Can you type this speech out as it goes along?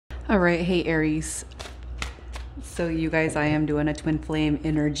All right, hey Aries. So you guys, I am doing a twin flame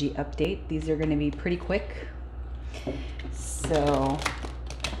energy update. These are going to be pretty quick. So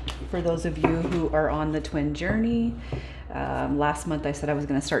for those of you who are on the twin journey, last month I said I was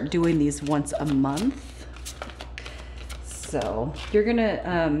going to start doing these once a month. So you're going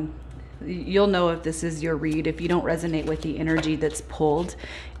to, you'll know if this is your read. If you don't resonate with the energy that's pulled,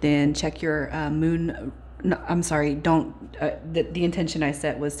 then check your moon. No, I'm sorry, don't, the intention I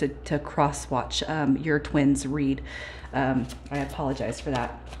set was to cross watch your twins read. I apologize for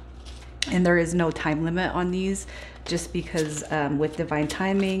that. And there is no time limit on these, just because with divine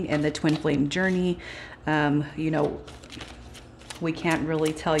timing and the twin flame journey, you know, we can't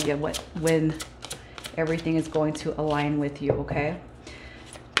really tell you when everything is going to align with you, okay?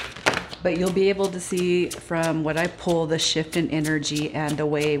 But you'll be able to see from what I pull the shift in energy and the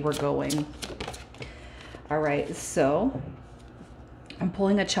way we're going. All right, so I'm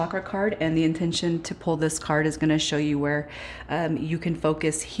pulling a chakra card, and the intention to pull this card is going to show you where you can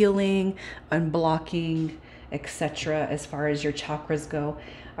focus healing, unblocking, etc. as far as your chakras go.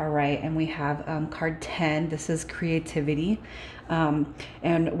 All right, and we have card 10. This is creativity.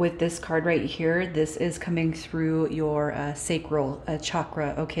 And with this card right here, this is coming through your sacral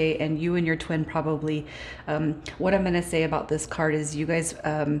chakra, okay? And you and your twin probably, what I'm going to say about this card is you guys,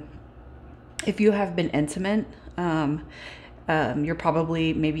 if you have been intimate, you're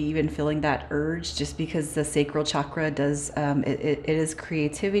probably maybe even feeling that urge, just because the sacral chakra does, it is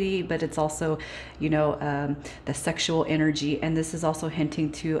creativity, but it's also, you know, the sexual energy. And this is also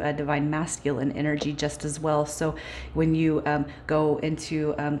hinting to a divine masculine energy just as well. So when you go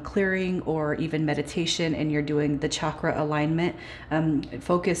into clearing or even meditation and you're doing the chakra alignment,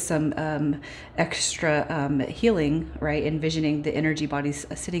 focus some extra healing, right? Envisioning the energy bodies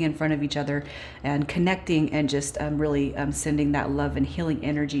sitting in front of each other and connecting, and just really sending that love and healing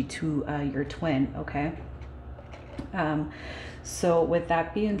energy to your twin, okay? So with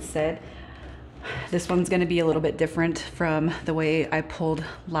that being said, this one's going to be a little bit different from the way I pulled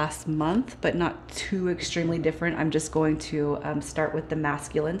last month, but not too extremely different. I'm just going to start with the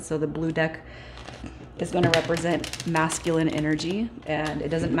masculine. So the blue deck is going to represent masculine energy, and it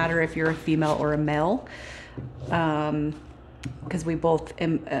doesn't matter if you're a female or a male, because we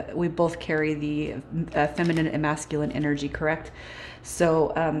both carry the feminine and masculine energy, correct?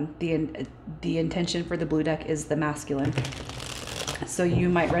 So the intention for the blue deck is the masculine. So you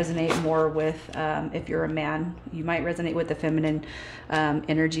might resonate more with, if you're a man, you might resonate with the feminine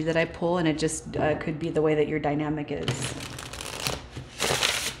energy that I pull, and it just could be the way that your dynamic is.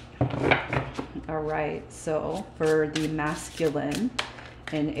 All right, so for the masculine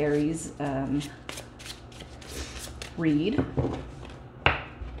in Aries read,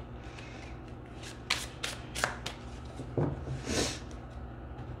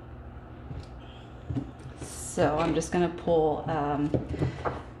 so I'm just going to pull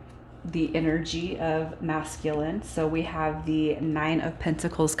the energy of masculine. So we have the 9 of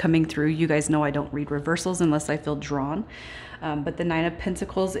Pentacles coming through. You guys know I don't read reversals unless I feel drawn. But the 9 of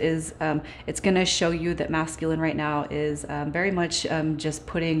Pentacles is, it's going to show you that masculine right now is very much just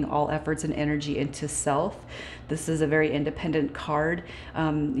putting all efforts and energy into self. This is a very independent card,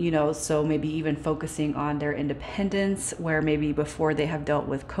 you know, so maybe even focusing on their independence, where maybe before they have dealt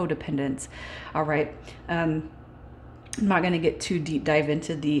with codependence. All right. I'm not going to get too deep dive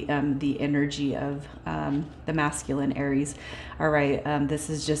into the energy of the masculine Aries. All right, this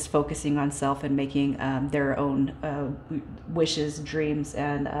is just focusing on self and making their own wishes, dreams,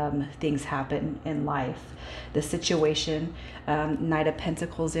 and things happen in life. The situation, Knight of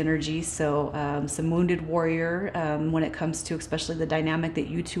Pentacles energy, so some wounded warrior when it comes to especially the dynamic that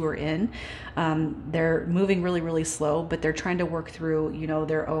you two are in. They're moving really, really slow, but they're trying to work through, you know,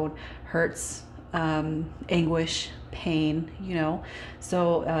 their own hurts, anguish, pain, you know,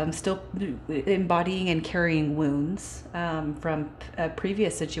 so still embodying and carrying wounds from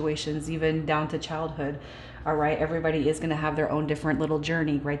previous situations, even down to childhood. All right, everybody is going to have their own different little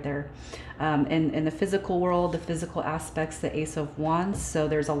journey right there. In the physical world, the physical aspects, the Ace of Wands, so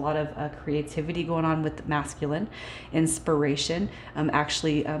there's a lot of creativity going on with masculine, inspiration,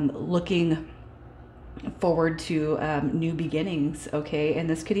 actually looking forward to new beginnings, okay? And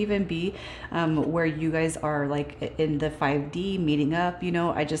this could even be where you guys are like in the 5D meeting up, you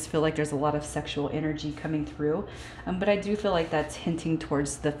know. I just feel like there's a lot of sexual energy coming through, but I do feel like that's hinting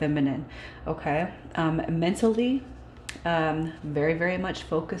towards the feminine, okay? Mentally, Very, very much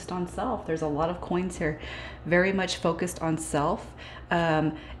focused on self. There's a lot of coins here. Very much focused on self,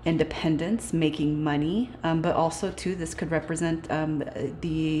 independence, making money, but also too, this could represent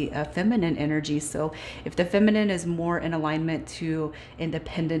the feminine energy. So if the feminine is more in alignment to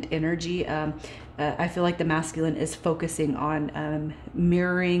independent energy, I feel like the masculine is focusing on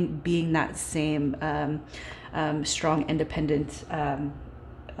mirroring, being that same strong, independent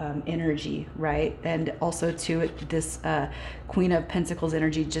energy, right? And also too, this Queen of Pentacles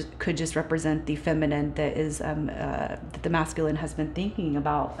energy could just represent the feminine that is that the masculine has been thinking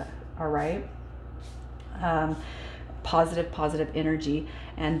about. All right. Positive energy.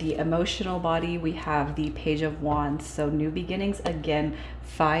 And the emotional body, we have the Page of Wands. So new beginnings, again,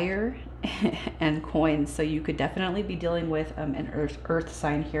 fire and coins. So you could definitely be dealing with an earth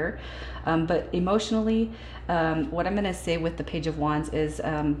sign here. But emotionally, what I'm going to say with the Page of Wands is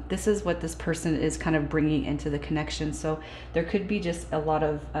this is what this person is kind of bringing into the connection. So there could be just a lot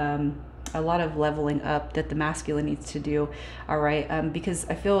of leveling up that the masculine needs to do. All right. Because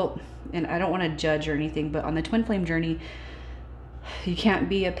I feel, and I don't want to judge or anything, but on the twin flame journey, you can't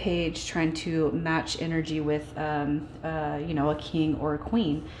be a page trying to match energy with, you know, a king or a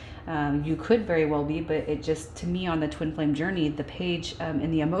queen. You could very well be, but it just, to me, on the twin flame journey, the page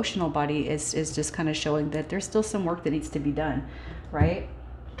in the emotional body is just kind of showing that there's still some work that needs to be done, right?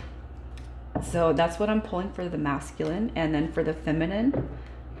 So that's what I'm pulling for the masculine. And then for the feminine,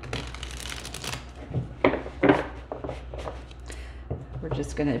 we're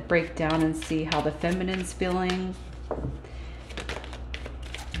just going to break down and see how the feminine's feeling.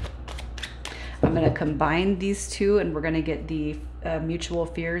 I'm going to combine these two, and we're going to get the mutual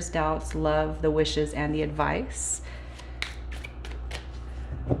fears, doubts, love, the wishes, and the advice.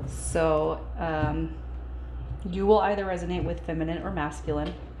 So you will either resonate with feminine or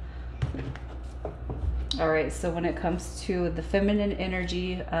masculine. All right, so when it comes to the feminine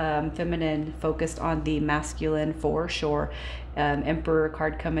energy, feminine focused on the masculine for sure. Emperor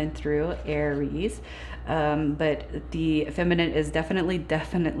card coming through, Aries. But the feminine is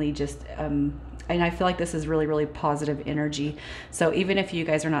definitely just, and I feel like this is really, really positive energy. So even if you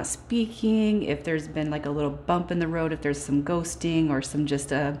guys are not speaking, if there's been like a little bump in the road, if there's some ghosting or some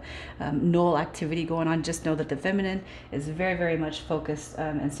just null activity going on, just know that the feminine is very, very much focused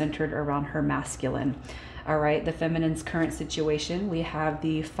and centered around her masculine. All right, the feminine's current situation, we have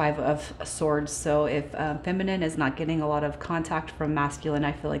the Five of Swords. So if feminine is not getting a lot of contact from masculine,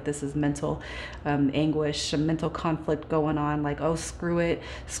 I feel like this is mental anguish, some mental conflict going on, like, oh, screw it,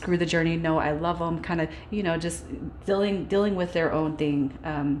 screw the journey, no, I love them, kind of, you know, just dealing with their own thing.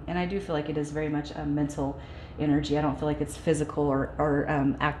 And I do feel like it is very much a mental energy. I don't feel like it's physical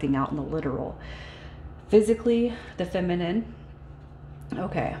or acting out in the literal. Physically, the feminine,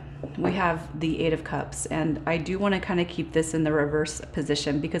 okay, we have the Eight of Cups, and I do want to kind of keep this in the reverse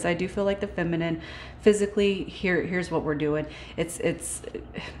position because I do feel like the feminine physically, here's what we're doing. It's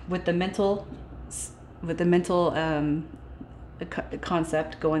with the mental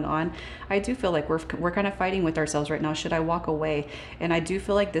concept going on. I do feel like we're kind of fighting with ourselves right now. Should I walk away? And I do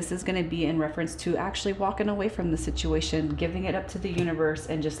feel like this is going to be in reference to actually walking away from the situation, giving it up to the universe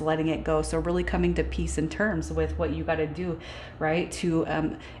and just letting it go. So really coming to peace and terms with what you got to do, right,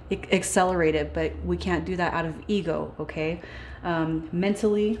 to accelerate it. But we can't do that out of ego, okay?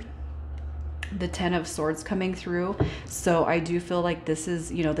 Mentally, the Ten of Swords coming through. So I do feel like this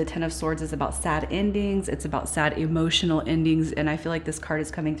is, you know, the Ten of Swords is about sad endings. It's about sad emotional endings. And I feel like this card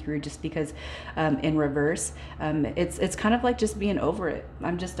is coming through just because in reverse, it's kind of like just being over it.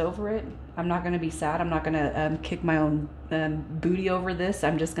 I'm just over it. I'm not going to be sad. I'm not going to kick my own booty over this.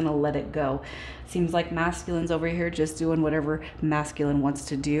 I'm just going to let it go. Seems like masculine's over here just doing whatever masculine wants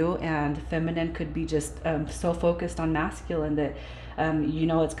to do. And feminine could be just so focused on masculine that you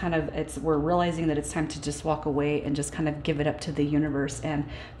know, we're realizing that it's time to just walk away and just kind of give it up to the universe, and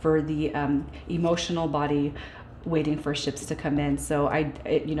for the emotional body, waiting for ships to come in. So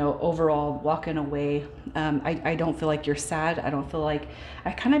you know, overall walking away, I don't feel like you're sad.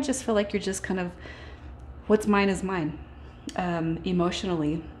 I kind of just feel like you're just kind of, what's mine is mine.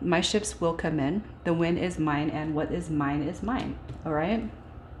 Emotionally, my ships will come in. The win is mine, and what is mine is mine. All right.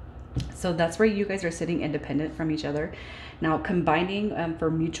 So that's where you guys are sitting independent from each other. Now combining for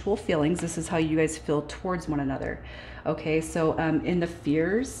mutual feelings, this is how you guys feel towards one another. Okay, so in the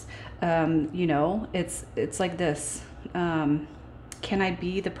fears, you know, it's like this. Can I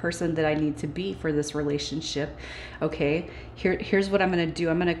be the person that I need to be for this relationship? Okay, here's what I'm going to do.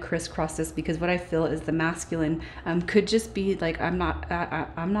 I'm going to crisscross this, because what I feel is the masculine could just be like, I'm not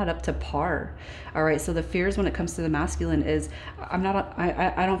up to par. All right, so the fears when it comes to the masculine is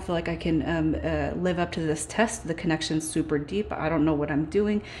I don't feel like I can live up to this test. The connection's super deep. I don't know what I'm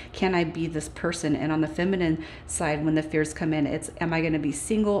doing. Can I be this person? And on the feminine side, when the fears come in, it's, am I going to be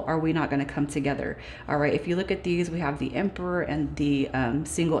single? Are we not going to come together? All right, if you look at these, we have the Emperor and the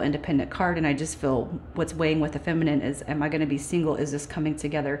single independent card, and I just feel what's weighing with the feminine is, am I going to be single? Is this coming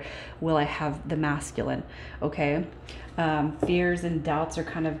together? Will I have the masculine? Okay. Fears and doubts are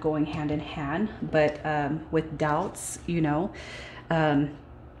kind of going hand in hand, but with doubts, you know,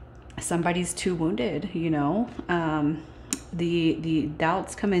 somebody's too wounded, you know. The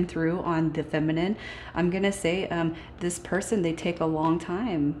doubts coming through on the feminine, I'm gonna say this person, they take a long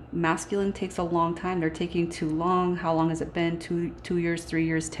time. Masculine takes a long time. They're taking too long. How long has it been? 2 years, 3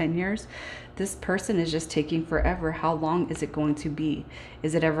 years, 10 years? This person is just taking forever. How long is it going to be?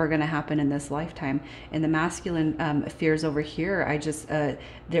 Is it ever going to happen in this lifetime? And the masculine fears over here, I just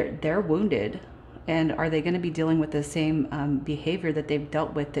they're wounded. And are they going to be dealing with the same behavior that they've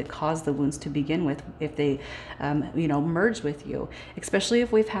dealt with that caused the wounds to begin with if they, you know, merge with you? Especially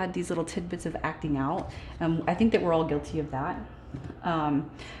if we've had these little tidbits of acting out. I think that we're all guilty of that.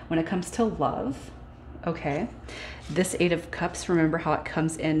 When it comes to love, okay, this Eight of Cups, remember how it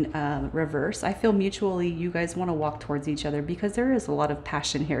comes in reverse. I feel mutually you guys want to walk towards each other because there is a lot of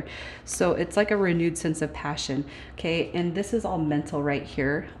passion here. So it's like a renewed sense of passion. Okay, and this is all mental right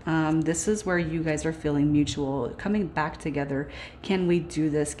here. This is where you guys are feeling mutual, coming back together. Can we do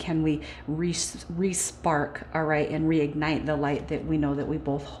this? Can we re-spark, all right, and reignite the light that we know that we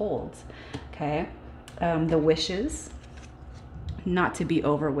both hold? Okay, the wishes, not to be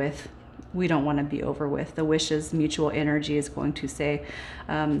over with. We don't want to be over with. The wishes, mutual energy is going to say,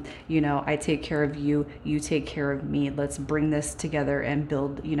 you know, I take care of you, you take care of me. Let's bring this together and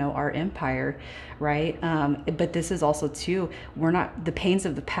build, you know, our empire, right? But this is also too, the pains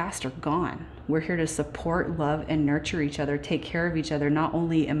of the past are gone. We're here to support, love, and nurture each other, take care of each other, not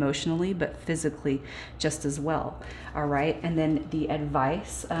only emotionally, but physically just as well. All right. And then the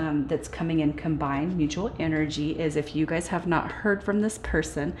advice that's coming in combined mutual energy is, if you guys have not heard from this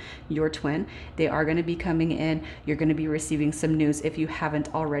person, your twin, they are going to be coming in. You're going to be receiving some news if you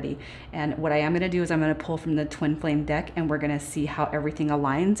haven't already. And what I am going to do is I'm going to pull from the twin flame deck, and we're going to see how everything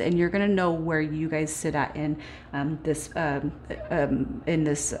aligns, and you're going to know where you guys sit at in this. I'm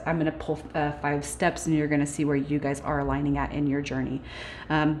going to pull 5 steps, and you're going to see where you guys are aligning at in your journey.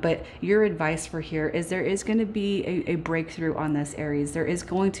 But your advice for here is, there is going to be a breakthrough on this, Aries. There is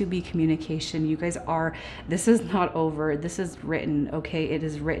going to be communication. You guys are, this is not over. This is written. Okay, it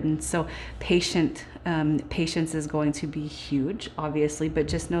is written. So patience is going to be huge, obviously, but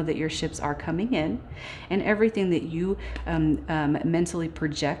just know that your ships are coming in, and everything that you mentally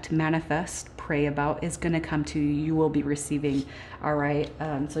project, manifest, pray about is going to come to you. You will be receiving. All right.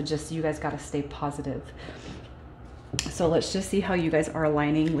 So just, you guys got to stay positive. So let's just see how you guys are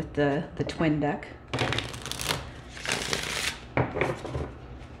aligning with the twin deck.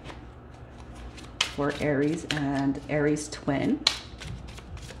 For Aries and Aries twin.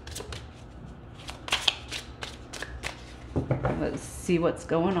 Let's see what's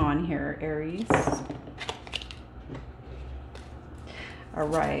going on here, Aries. All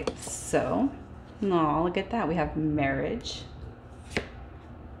right, so, no, look at that. We have marriage,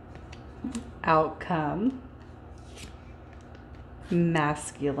 outcome,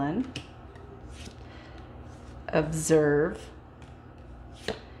 masculine, observe,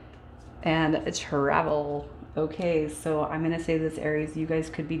 and travel. Okay, so I'm going to say this, Aries, you guys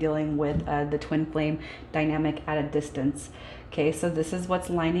could be dealing with the twin flame dynamic at a distance. Okay, so this is what's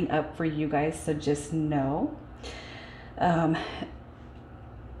lining up for you guys, so just know.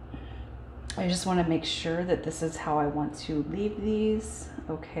 I just want to make sure that this is how I want to leave these.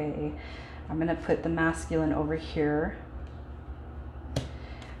 Okay, I'm going to put the masculine over here.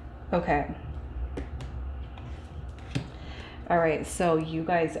 Okay. All right, so you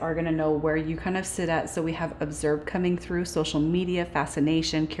guys are going to know where you kind of sit at. So we have observe coming through, social media,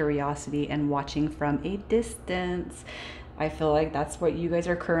 fascination, curiosity, and watching from a distance. I feel like that's what you guys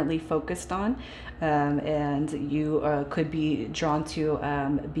are currently focused on. And you could be drawn to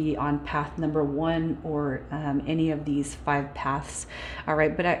be on path number 1 or any of these 5 paths. All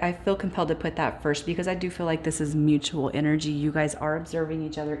right, but I feel compelled to put that first because I do feel like this is mutual energy. You guys are observing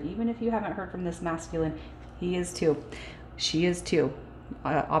each other. Even if you haven't heard from this masculine, he is too. She is too.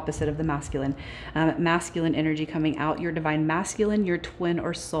 opposite of the masculine. Masculine energy coming out. Your divine masculine, your twin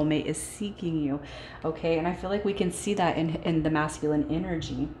or soulmate is seeking you. Okay, and I feel like we can see that in the masculine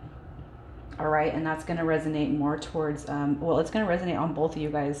energy. All right, and that's going to resonate more towards, well, it's going to resonate on both of you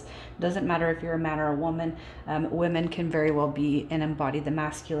guys. Doesn't matter if you're a man or a woman. Women can very well be and embody the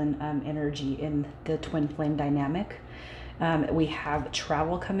masculine energy in the twin flame dynamic. We have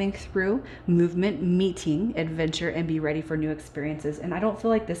travel coming through, movement, meeting, adventure, and be ready for new experiences. And I don't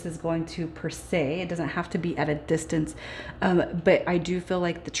feel like this is going to per se, it doesn't have to be at a distance, but I do feel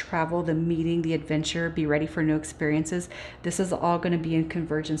like the travel, the meeting, the adventure, be ready for new experiences. This is all going to be in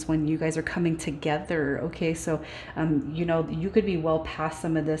convergence when you guys are coming together. Okay, so, you know, you could be well past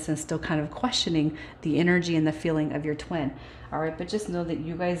some of this and still kind of questioning the energy and the feeling of your twin. All right, but just know that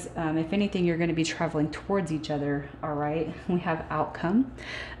you guys, if anything, you're going to be traveling towards each other. All right, we have outcome,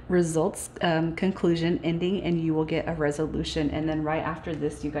 results, conclusion, ending, and you will get a resolution. And then right after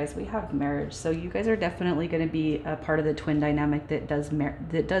this, you guys, we have marriage. So you guys are definitely going to be a part of the twin dynamic that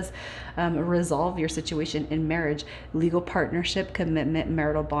does resolve your situation in marriage, legal partnership, commitment,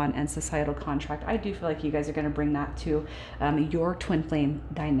 marital bond, and societal contract. I do feel like you guys are going to bring that to your twin flame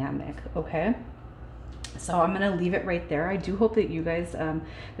dynamic. Okay. So I'm going to leave it right there. I do hope that you guys,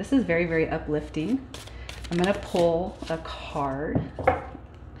 this is very, very uplifting. I'm going to pull a card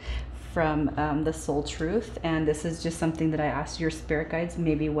from the Soul Truth. And this is just something that I asked your spirit guides,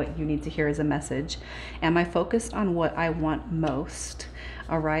 maybe what you need to hear as a message. Am I focused on what I want most?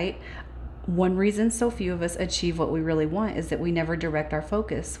 All right. One reason so few of us achieve what we really want is that we never direct our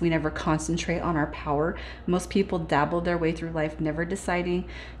focus. We never concentrate on our power. Most people dabble their way through life, never deciding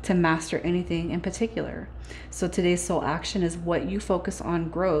to master anything in particular. So today's soul action is what you focus on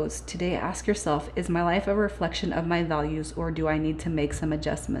grows. Today, ask yourself, is my life a reflection of my values, or do I need to make some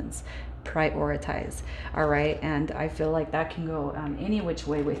adjustments? Prioritize. All right. And I feel like that can go any which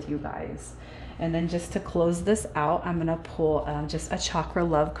way with you guys. And then just to close this out, I'm going to pull just a chakra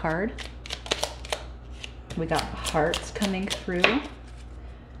love card. We got hearts coming through.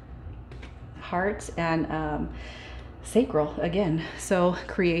 Hearts and sacral again. So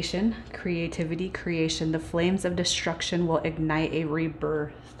creation, creativity, creation. The flames of destruction will ignite a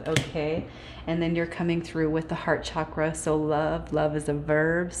rebirth. Okay. And then you're coming through with the heart chakra. So love is a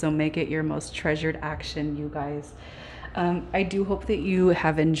verb. So make it your most treasured action, you guys. I do hope that you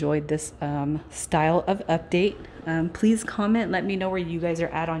have enjoyed this style of update. Please comment. Let me know where you guys are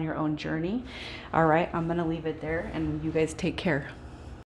at on your own journey. All right, I'm going to leave it there, and you guys take care.